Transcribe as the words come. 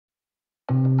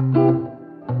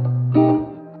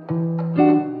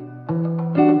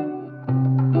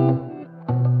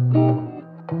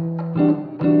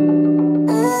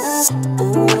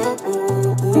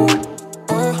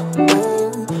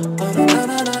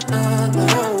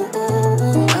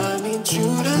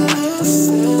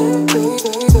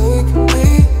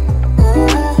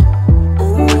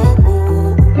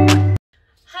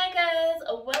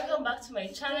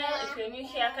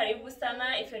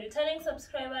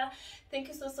Gikomba. Thank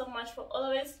you so much for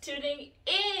always tuning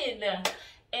in.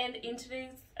 And in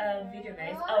today's video,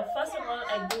 guys, first of all,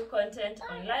 I do content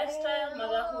on lifestyle,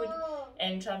 motherhood,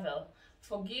 and travel.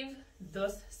 Forgive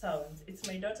those sounds. It's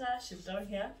my daughter, she's down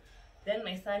here. Then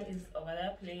my son is over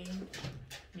there playing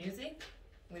music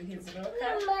with his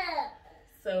rocker.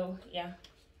 So yeah.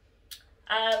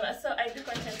 So I do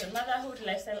content on motherhood,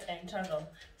 lifestyle, and travel.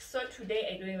 So today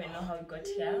I don't even know how we got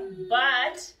here,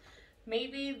 but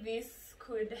maybe this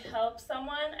could help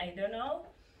someone, I don't know.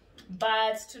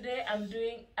 But today I'm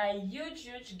doing a huge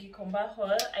Gikomba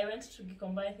haul. I went to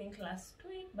Gikomba I think last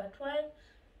week, but one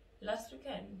last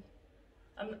weekend.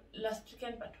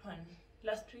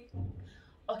 Last week.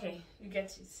 Okay, you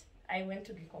get it. I went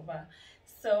to Gikomba.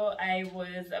 So I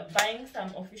was buying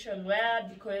some official wear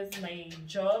because my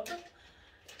job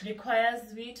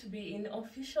requires me to be in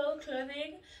official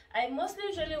clothing. I mostly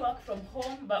usually work from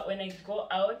home, but when I go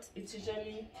out, it's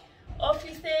usually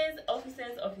offices,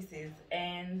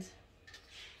 and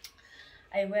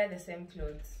I wear the same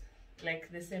clothes, like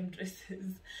the same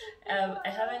dresses. I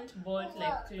haven't bought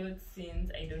like clothes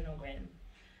since I don't know when.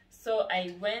 So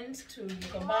I went to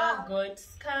Gikomba, got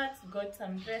skirts, got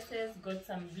some dresses, got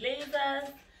some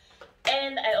blazers,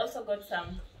 and I also got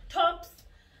some tops.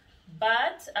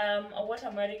 But what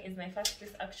I'm wearing is my first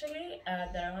piece actually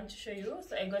that I want to show you.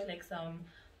 So I got like some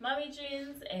mommy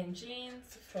jeans and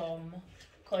jeans from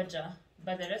Koja,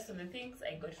 but the rest of the things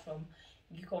I got from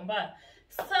Gikomba.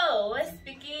 So let's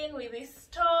begin with this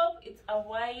top. It's a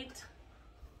white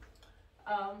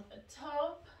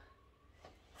top.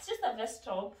 It's just a vest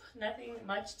top, nothing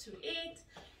much to it,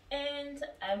 and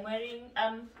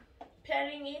I'm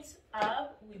pairing it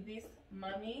up with this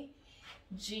mommy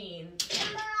jeans.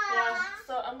 Yeah,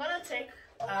 so I'm gonna take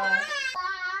a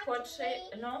portrait,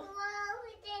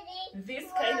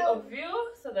 this kind of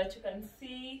view so that you can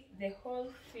see the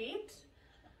whole fit.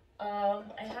 I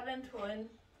haven't worn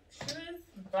shoes,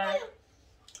 but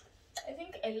I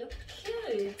think I look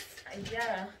cute.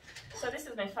 Yeah, so this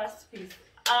is my first piece.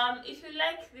 If you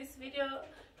like this video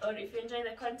or if you enjoy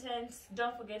the content,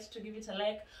 don't forget to give it a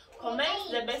like, comment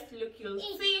the best look you'll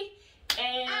see,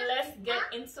 and let's get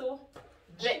into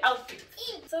the outfit.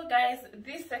 So guys,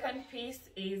 this second piece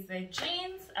is the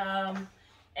jeans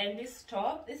and this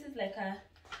top. This is like a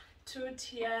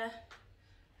two-tier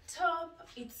top.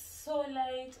 It's so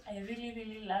light. I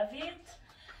really love it.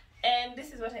 And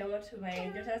this is what I wore to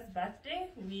my daughter's birthday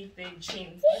with the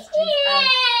jeans. These jeans are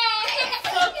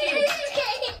so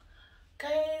cute.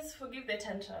 Guys, forgive the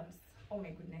tantrums. Oh my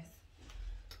goodness.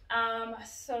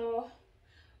 So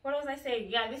what was I saying?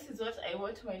 Yeah, this is what I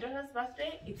wore to my daughter's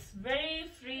birthday. It's very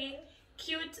free,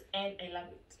 cute, and I love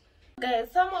it.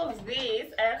 Guys, some of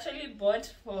these I actually bought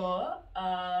for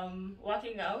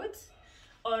working out,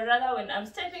 or rather when I'm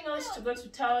stepping out to go to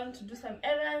town to do some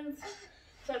errands.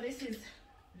 So this is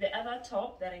the other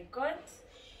top that I got.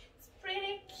 It's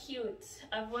pretty cute.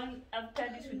 I've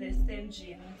paired it with the same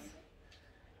jeans.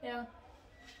 Yeah.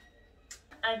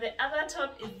 And the other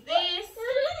top is this,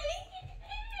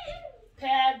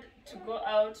 paired to go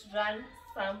out, run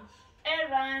some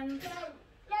errands.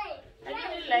 I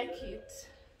really like it.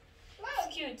 It's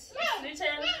cute. It's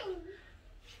written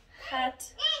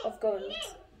heart of gold.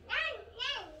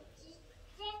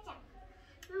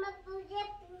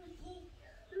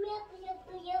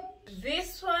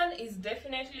 This one is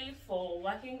definitely for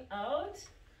working out.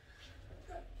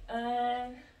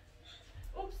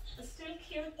 Oops, it's still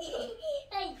cute.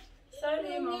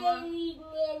 Sorry, mama.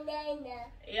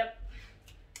 Yep.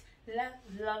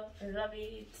 Love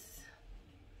it.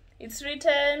 It's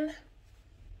written,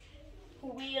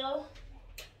 will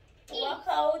work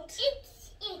out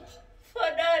for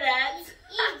donuts.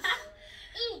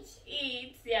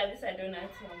 Eat. Yeah, these are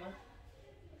donuts, mama.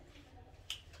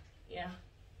 Yeah.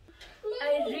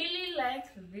 I really like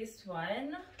this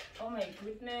one. Oh my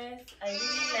goodness, I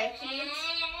really like it.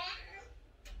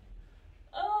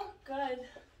 Oh god,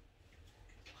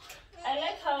 I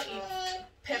like how it's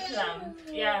peplum.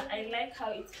 Yeah, I like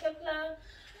how it's peplum.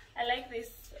 I like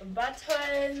these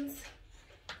buttons,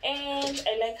 and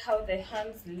I like how the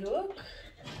hands look.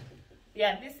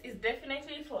 Yeah, this is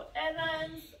definitely for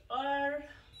errands or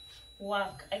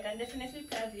work. I can definitely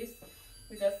pair this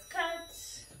with a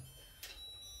skirt.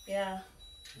 Yeah,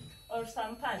 or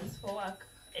some pants for work,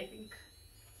 I think.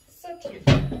 So cute.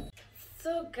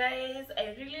 So guys,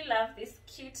 I really love this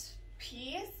cute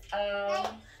piece.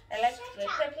 I like the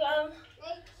peplum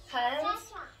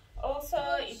pants.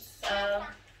 Also, it's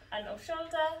an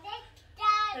off-shoulder.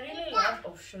 I really love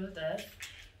off-shoulders.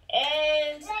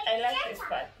 And I like this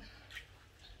part.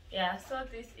 Yeah, so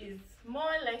this is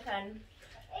more like an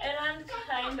errand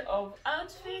kind of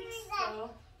outfit. So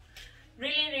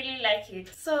really like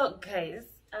it. So guys,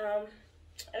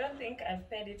 I don't think I've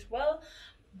paired it well,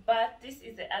 but this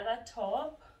is the other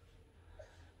top.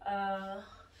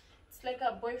 It's like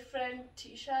a boyfriend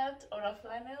t-shirt or a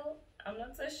flannel, I'm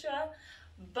not so sure,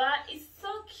 but it's so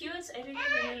cute. I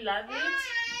really love it.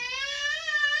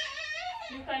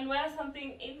 You can wear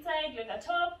something inside like a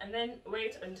top and then wear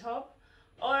it on top,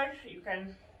 or you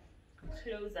can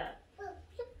close up.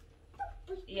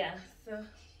 Yeah, so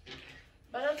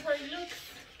but that's how it looks.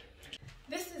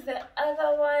 This is the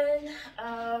other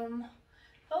one.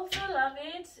 Also love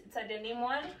it. It's a denim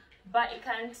one, but it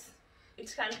can't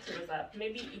close up.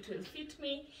 Maybe it will fit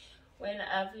me when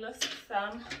I've lost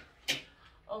some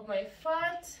of my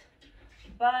fat,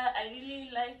 but I really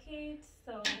like it,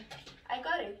 so I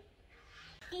got it.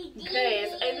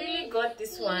 Guys, I really got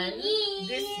this one,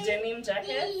 this denim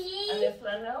jacket and the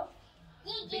flannel,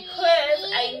 because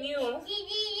I knew,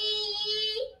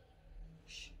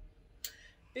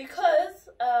 because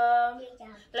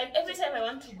like every time I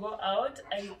want to go out,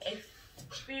 I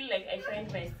feel like I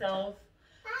find myself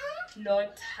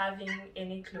not having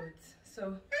any clothes,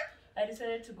 so I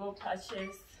decided to go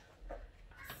purchase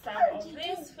some of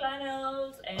these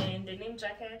flannels and denim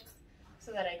jackets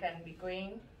so that I can be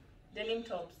going, denim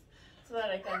tops, so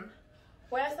that I can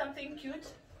wear something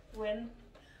cute whenever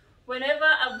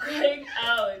I'm going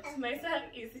out. My son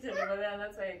is sitting over there,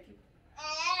 that's why I keep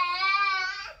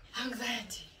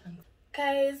anxiety.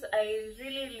 Guys, I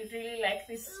really like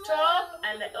this top,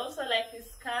 and I also like this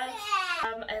skirt.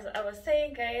 As I was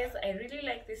saying, guys, I really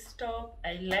like this top.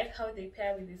 I like how they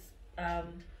pair with this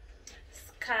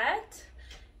skirt,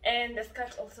 and the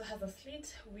skirt also has a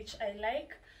slit, which I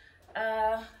like.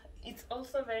 It's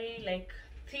also very like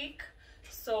thick,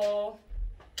 so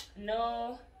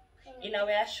no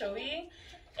innerwear showing.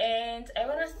 And I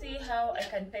want to see how I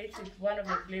can pair it with one of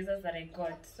the blazers that I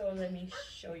got, so let me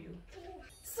show you.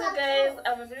 So guys,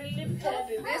 I was really paired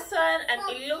with this one, and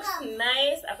it looks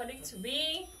nice according to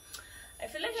me. I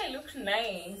feel like I look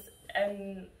nice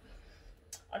and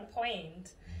on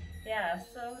point. Yeah,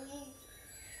 so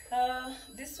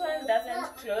this one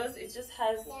doesn't close, it just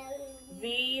has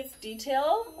these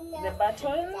detail, the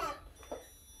buttons,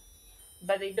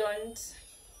 but they don't,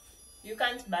 you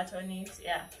can't button it.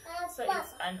 Yeah, so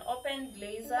it's an open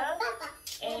blazer,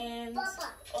 and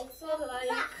also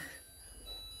like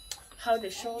how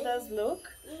the shoulders look,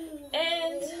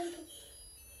 and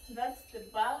that's the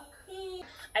back.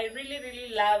 I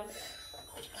really love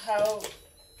how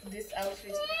this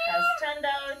outfit has turned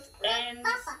out, and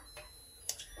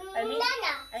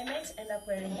I might end up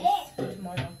wearing this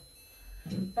tomorrow,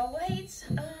 but wait,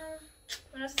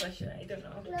 I'm not so sure, I don't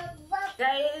know.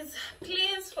 Guys,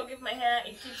 please forgive my hair,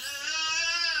 it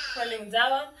keeps falling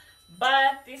down,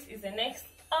 but this is the next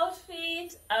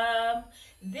outfit.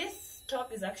 This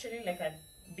top is actually like a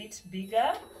bit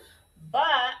bigger,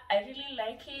 but I really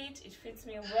like it. It fits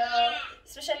me well,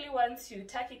 especially once you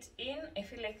tuck it in. I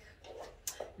feel like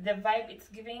the vibe it's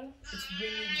giving, it's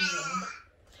really giving.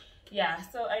 Yeah,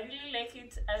 so I really like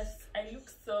it, as I look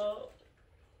so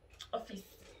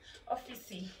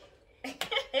officey.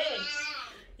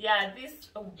 Yeah, this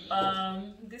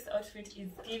outfit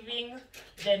is giving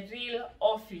the real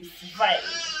office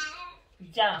vibe.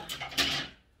 Yeah,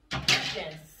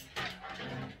 yes,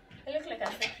 I look like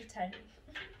a secretary.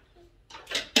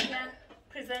 Yeah,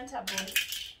 presentable.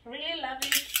 Really love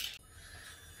it.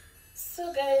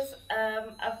 So guys,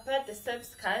 I've paired the same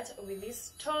skirt with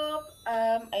this top.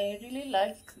 I really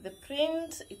like the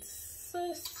print. It's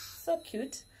so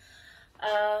cute.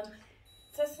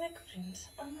 It's a snake print.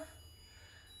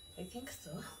 I think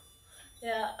so.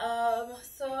 Yeah.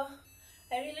 So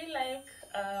I really like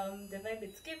the vibe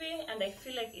it's giving, and I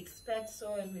feel like it's paired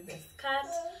so well with the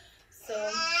skirt. So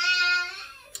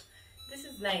this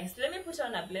is nice. Let me put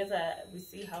on a blazer. We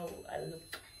see how I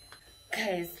look.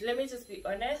 Guys, let me just be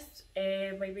honest.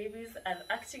 My babies are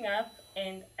acting up,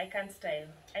 and I can't style.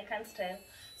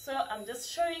 So I'm just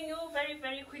showing you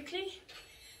very quickly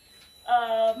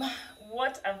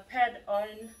what I've paired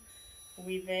on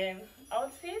with the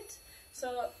outfit.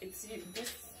 So it's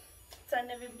this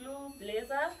navy blue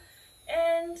blazer,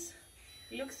 and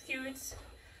it looks cute.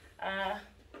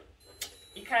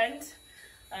 You can't,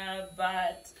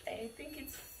 but I think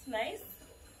it's nice,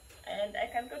 and I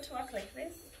can go to work like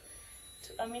this,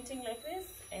 to a meeting like this,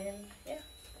 and yeah.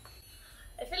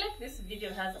 I feel like this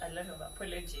video has a lot of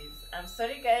apologies. I'm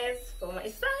sorry guys for my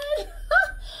son.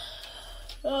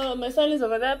 Oh, my son is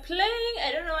over there playing.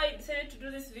 I don't know why I decided to do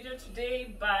this video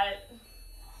today, but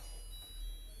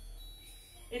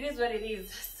it is what it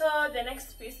is. So the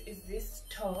next piece is this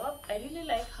top. I really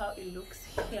like how it looks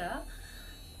here.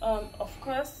 Of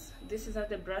course this is not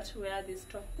the bra to wear this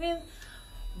top with,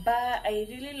 but I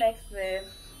really like the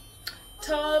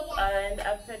top, and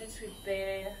I've paired it with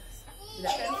the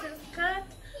pencil skirt,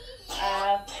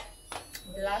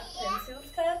 black pencil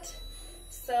skirt.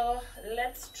 So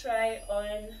let's try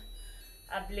on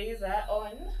a blazer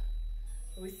on,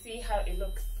 we see how it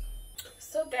looks.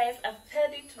 So guys, I've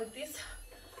paired it with this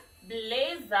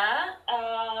blazer.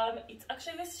 It's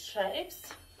actually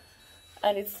stripes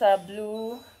and it's a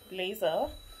blue blazer.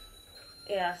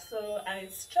 Yeah, so, and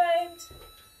it's striped.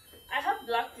 I have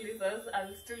black blazers,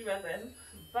 I'll still wear them,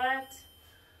 but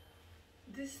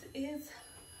this is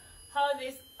how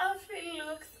this outfit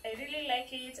looks. I really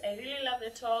like it. I really love the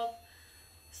top.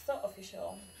 So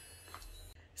official.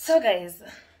 So guys,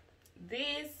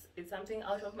 this is something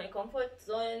out of my comfort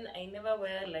zone. I never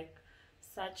wear like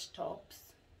such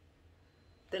tops.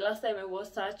 The last time I wore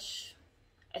such,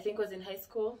 I think, was in high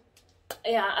school.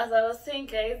 Yeah, as I was saying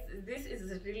guys, this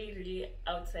is really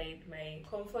outside my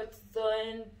comfort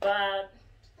zone, but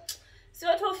see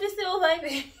what official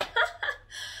vibe.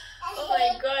 Oh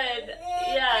my god.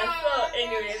 Yeah, so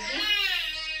anyway,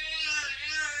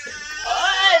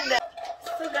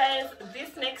 so guys,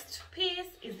 this next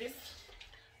piece is this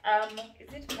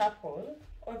is it purple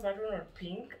or maroon or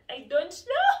pink? I don't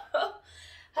know.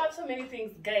 I have so many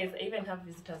things guys. I even have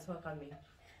visitors who are coming,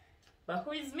 but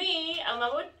who is me?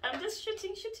 I'm just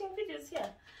shooting videos here.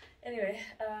 Anyway,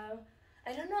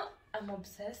 I don't know, I'm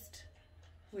obsessed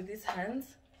with these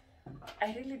hands.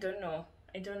 I really don't know.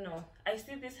 I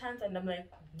see these hands and I'm like,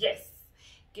 yes,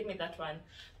 give me that one.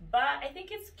 But I think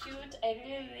it's cute. I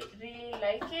really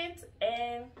like it.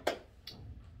 And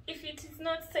if it is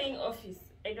not saying office,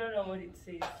 I don't know what it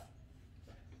says.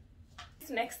 This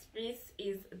next piece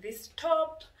is this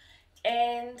top,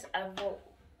 and I've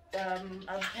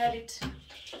paired it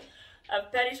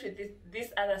with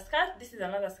this other skirt. This is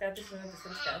another skirt. This is not the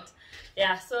same skirt.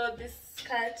 Yeah, so this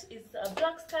skirt is a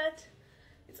black skirt.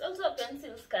 It's also a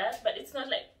pencil skirt, but it's not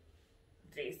like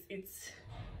this. It's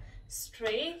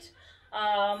straight.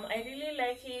 I really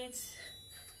like it.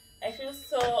 I feel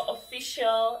so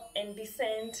official and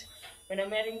decent when I'm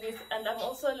wearing this, and I'm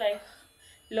also like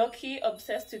low-key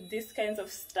obsessed with these kinds of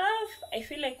stuff. I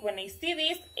feel like when I see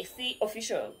this, I see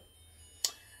official.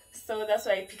 So that's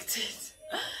why I picked it.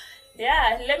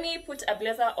 Yeah, let me put a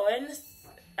blazer on,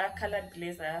 a colored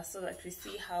blazer, so that we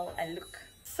see how I look.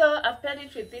 So I've paired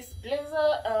it with this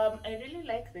blazer. I really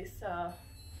like this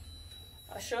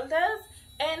shoulders,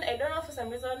 and I don't know, for some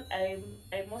reason I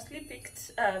mostly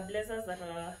picked blazers that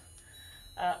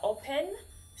are open.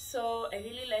 So I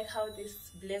really like how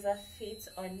this blazer fits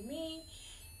on me,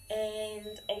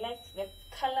 and I like the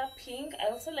color pink.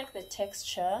 I also like the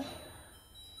texture.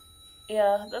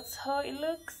 Yeah, that's how it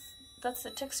looks. That's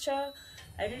the texture.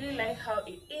 I really like how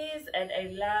it is, and I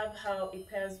love how it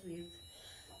pairs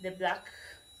with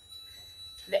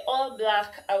the all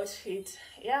black outfit.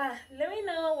 Yeah, let me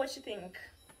know what you think,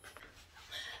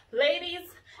 ladies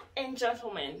and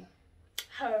gentlemen.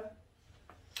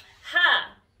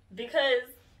 Because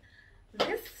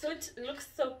this suit looks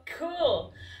so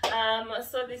cool.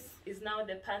 So this is now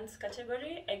the pants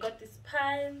category. I got these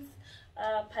pants,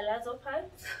 palazzo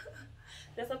pants.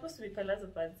 They're supposed to be palazzo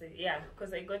pants, yeah,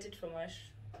 because I got it from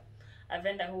a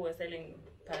vendor who was selling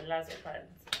palazzo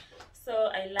pants. So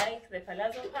I like the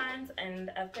palazzo pants, and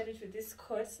I've paired it with this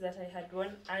coat that I had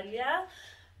worn earlier.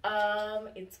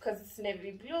 It's because it's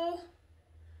navy blue.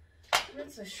 I'm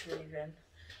not so sure even.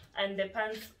 And the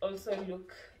pants also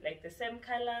look like the same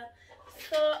color.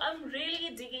 So I'm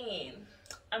really digging in.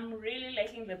 I'm really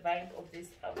liking the vibe of this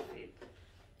outfit.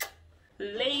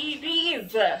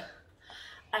 Ladies,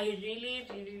 I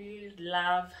really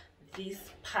love these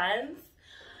pants.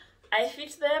 I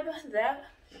fit them there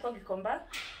for Gikomba,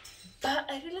 but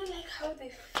I really like how they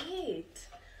fit.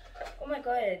 Oh my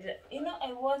god, you know,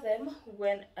 I wore them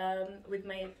when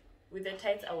with the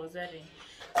tights I was wearing,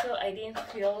 so I didn't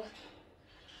feel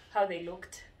how they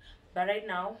looked. But right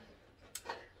now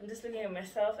I'm just looking at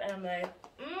myself and I'm like,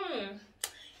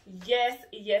 yes,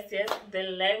 the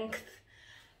length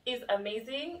is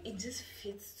amazing. It just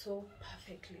fits so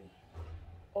perfectly.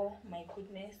 Oh my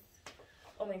goodness,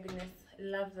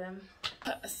 love them.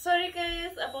 Sorry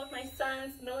guys about my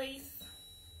son's noise.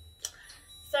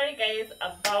 Sorry guys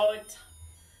about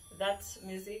that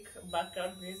music,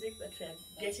 background music that we are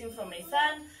getting from my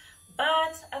son.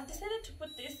 But I've decided to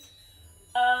put this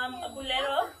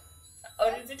bolero,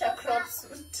 or is it a crop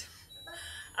suit?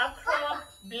 A crop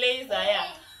blazer,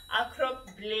 yeah, a crop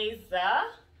blazer.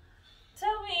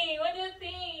 Tell me, what do you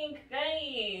think,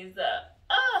 guys?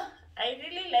 I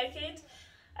really like it.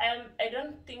 I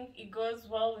don't think it goes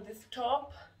well with this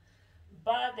top,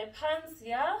 But the pants,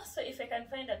 yeah, so if I can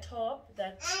find a top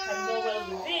that can go well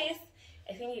with this,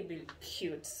 I think it'll be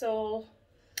cute. So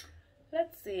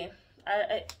let's see.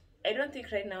 I don't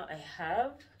think right now I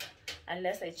have,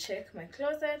 unless I check my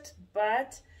closet,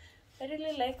 but I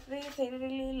really like this. I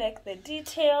really like the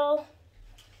detail.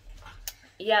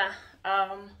 Yeah,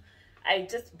 I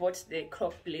just bought the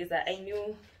crop blazer. I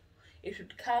knew it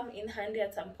would come in handy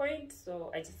at some point,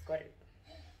 so I just got it.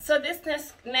 So this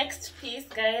next piece,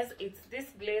 guys, it's this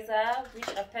blazer which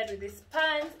I paired with this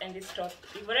pants and this top.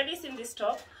 You've already seen this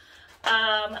top.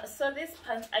 So this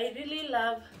pants I really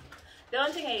love. The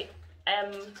one thing I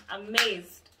am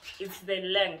amazed is the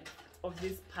length of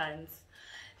these pants.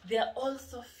 They're all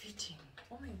so fitting.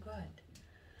 Oh my god.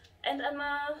 And I'm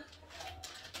an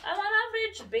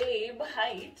average babe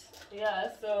height. Yeah,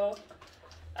 so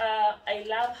I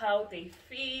love how they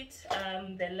fit.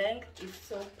 The length is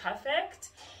so perfect.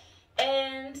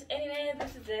 And anyway,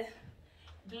 this is the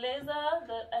blazer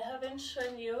that I haven't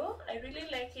shown you. I really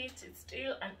like it. It's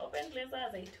still an open blazer,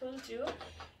 as I told you,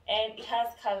 and it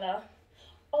has color.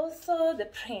 Also the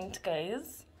print,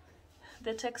 guys,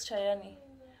 the texture, yani,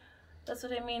 that's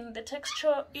what I mean. The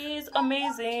texture is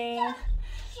amazing.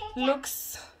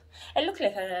 I look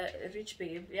like a rich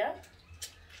babe. Yeah,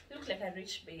 look like a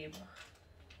rich babe.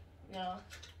 Yeah,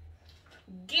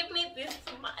 give me this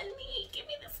money, give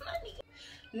me this money.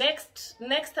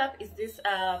 Next up is this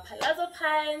palazzo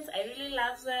pants. I really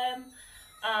love them.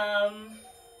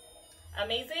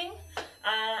 Amazing.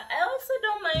 I also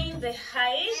don't mind the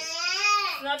height.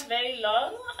 It's not very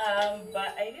long,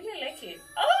 but I really like it.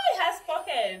 Oh, it has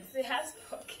pockets. It has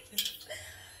pockets.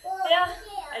 Yeah,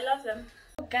 I love them.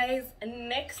 Guys,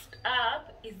 next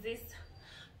up is this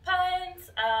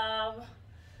pants.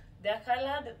 They're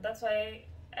colored. That's why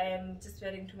I'm just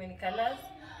wearing too many colors.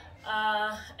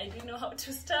 I didn't know how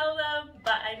to style them,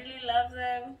 but I really love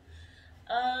them,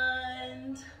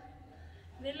 and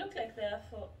they look like they are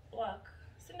for work.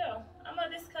 So no,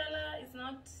 this color is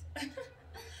not.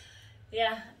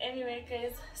 Yeah, anyway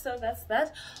guys, so that's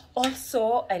that.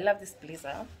 Also, I love this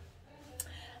blazer.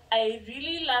 I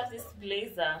really love this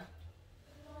blazer.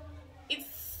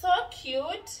 It's so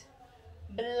cute.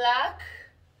 Black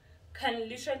can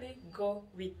literally go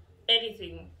with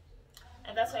anything,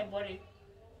 and that's why I bought it.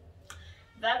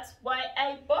 That's why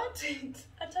I bought it.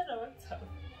 Atarah, what's up?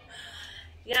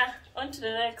 Yeah, on to the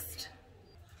next.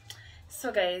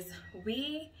 So guys,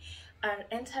 we are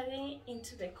entering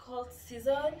into the cold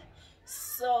season,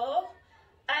 so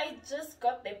I just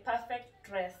got the perfect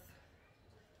dress.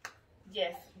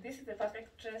 Yes, this is the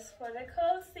perfect dress for the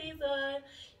cold season.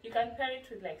 You can pair it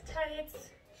with like tights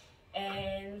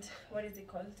and what is it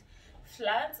called,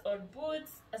 flats or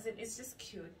boots. As it's just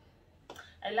cute.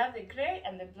 I love the gray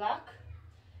and the black.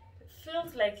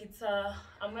 Feels like it's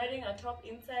I'm wearing a top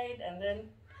inside, and then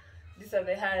these are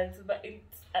the hands, but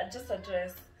it's just a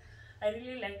dress. I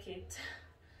really like it.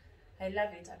 I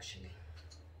love it actually.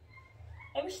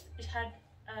 I wish it had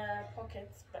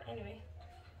pockets, but anyway,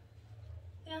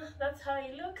 yeah, that's how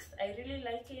it looks. I really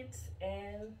like it.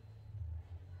 And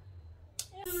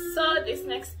yeah. So this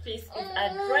next piece is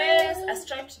a dress, a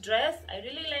striped dress. I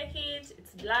really like it.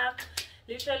 It's black.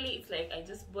 Literally, it's like I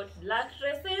just bought black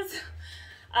dresses.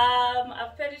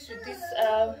 I've paired it with this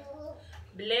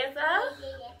blazer.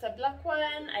 It's a black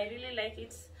one. I really like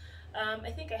it.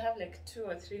 I think I have like 2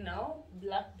 or 3 now,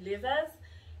 black blazers,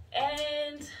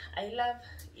 and I love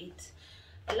it.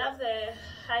 I love the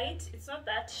height. It's not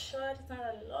that short, it's not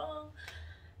that long,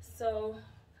 so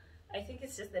I think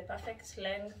it's just the perfect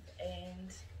length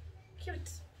and cute.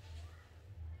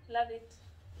 Love it.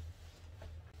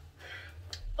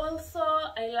 Also,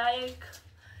 I like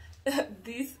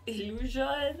this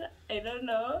illusion. I don't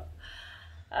know.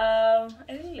 I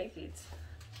really like it.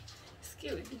 It's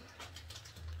cute.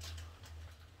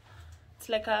 It's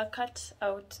like a cut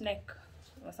out neck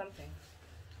or something.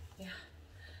 Yeah.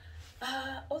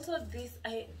 Also,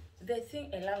 the thing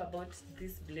I love about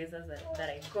these blazers that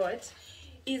I got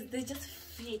is they just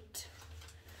fit.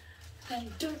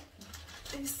 And do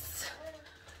this.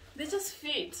 They just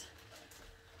fit.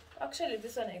 Actually,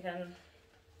 this one I can,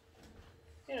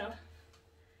 you know,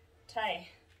 tie.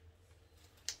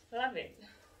 Love it.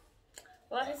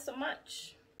 Love it so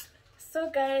much. So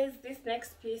guys, this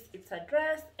next piece, it's a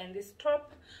dress and this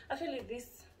top. Actually,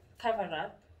 this cover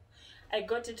up, I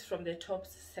got it from the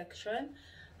tops section,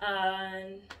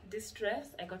 and this dress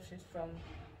I got it from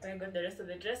where I got the rest of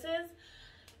the dresses.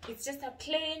 It's just a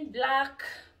plain black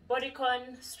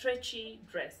bodycon stretchy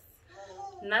dress,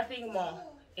 nothing more.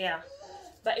 Yeah,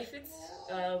 but if it's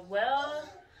well,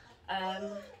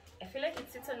 I feel like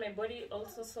it sits on my body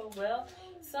also so well.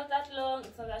 It's not that long,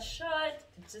 it's not that short,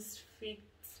 it just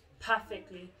fits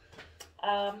perfectly.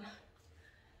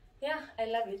 Yeah, I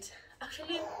love it.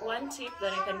 Actually, one tip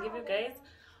that I can give you guys,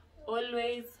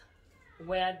 always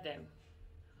wear them.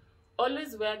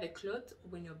 Always wear the clothes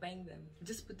when you're buying them.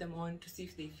 Just put them on to see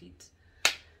if they fit.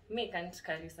 Me, I can't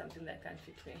carry something that can't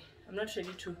fit me. I'm not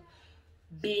ready to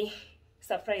be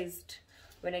surprised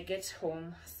when I get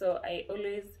home. So I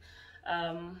always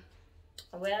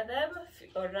wear them,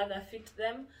 or rather fit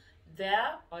them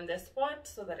there on the spot,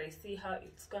 so that I see how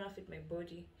it's gonna fit my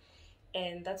body.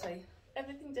 And that's why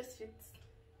everything just fits.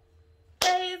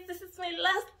 Guys, this is my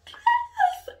last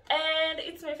dress, and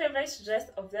it's my favorite dress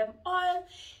of them all.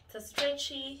 It's a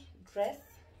stretchy dress,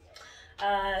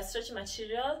 stretchy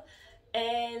material,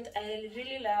 and I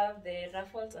really love the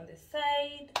ruffles on the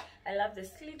side. I love the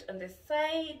slit on the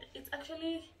side. It's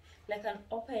actually like an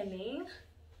opening.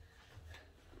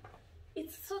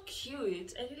 It's so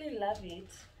cute. I really love it.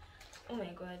 Oh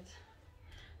my god.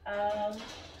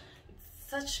 It's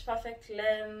such perfect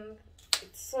length.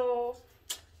 It's so,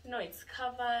 you know, it's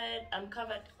covered. I'm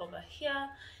covered over here,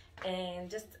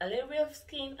 and just a little bit of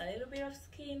skin,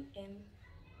 and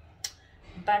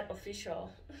but official.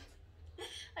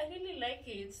 I really like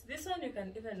it. This one you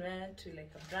can even wear to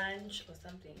like a brunch or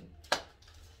something,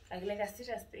 like a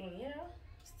serious thing, you know,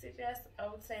 serious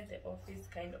outside the office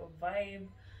kind of vibe.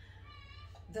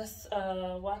 Those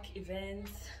work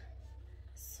events,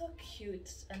 so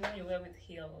cute. And then you wear with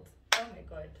heels. Oh my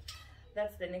god,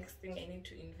 that's the next thing I need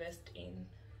to invest in,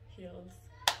 heels.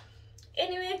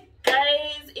 Anyway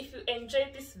guys, if you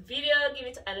enjoyed this video, give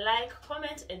it a like,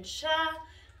 comment and share.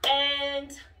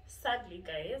 And sadly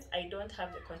guys, I don't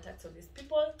have the contacts of these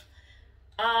people.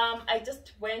 I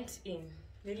just went in,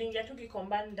 nilingia tu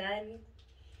Gikomba ndani,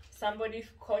 somebody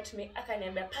caught me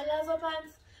akaniambia palazzo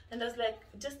pants, and I was like,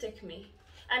 just take me.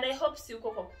 And I hope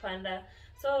siuko kwa kupanda.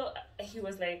 So he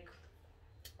was like,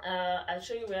 I'll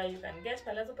show you where you can get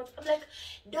palazzo pants. I'm like,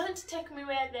 don't take me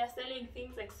where they're selling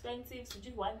things expensive, so do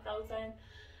 1,000.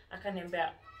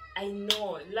 Akaniambia, I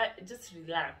know, like, just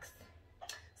relax.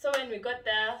 So when we got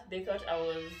there, they thought I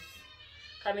was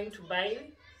coming to buy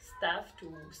stuff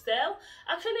to sell.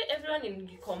 Actually, everyone in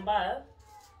Gikomba,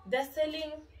 they're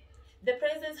selling. The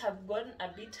prices have gone a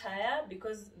bit higher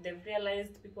because they've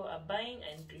realized people are buying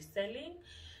and reselling.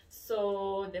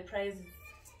 So the price is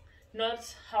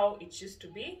not how it used to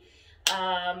be.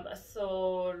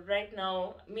 So right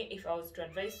now, me, if I was to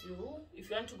advise you, if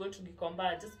you want to go to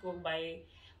Gikomba, just go buy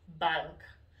bulk.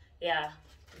 Yeah,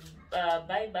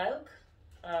 buy bulk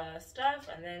stuff,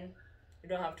 and then you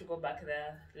don't have to go back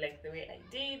there like the way I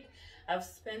did. I've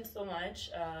spent so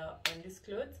much on these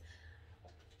clothes,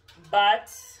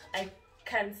 but I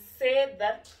can say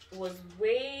that was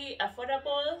way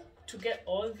affordable to get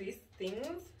all these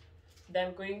things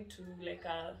than going to like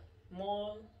a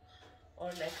mall or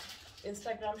like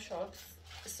Instagram shops.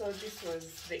 So this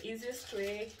was the easiest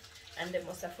way and the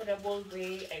most affordable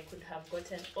way I could have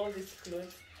gotten all these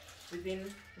clothes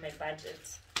within my budget.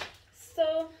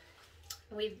 So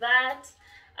with that,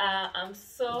 I'm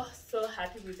so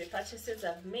happy with the purchases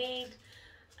I've made,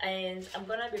 and I'm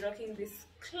gonna be rocking these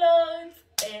clothes,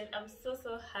 and I'm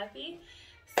so happy.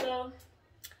 So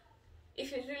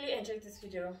if you really enjoyed this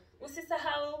video,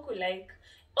 usisahau ku like,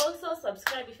 also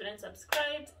subscribe if you're not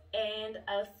subscribed, and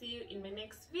I'll see you in my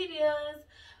next videos.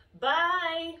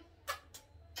 Bye.